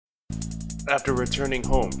After returning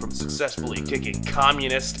home from successfully kicking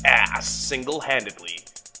communist ass single-handedly,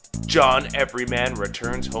 John Everyman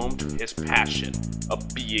returns home to his passion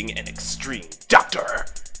of being an extreme doctor.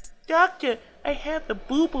 Doctor, I have a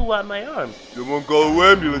boo-boo on my arm. Someone call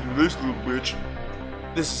an ambulance for this little bitch.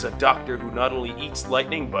 This is a doctor who not only eats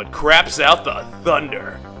lightning, but craps out the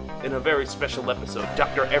thunder. In a very special episode,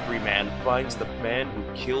 Dr. Everyman finds the man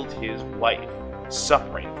who killed his wife,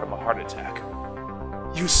 suffering from a heart attack.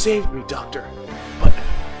 You saved me, Doctor.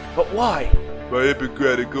 But why? My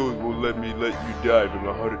Hippocratic oath won't let me let you die from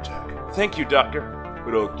a heart attack. Thank you, Doctor.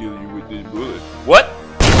 But I'll kill you with this bullet. What?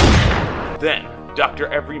 Then, Dr.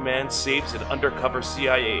 Everyman saves an undercover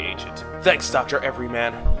CIA agent. Thanks, Dr.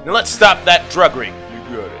 Everyman. Now let's stop that drug ring.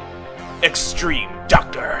 You got it. Extreme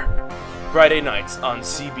Doctor. Friday nights on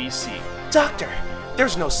CBC. Doctor,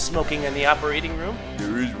 there's no smoking in the operating room.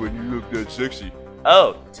 There is when you look that sexy.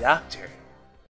 Oh, Doctor.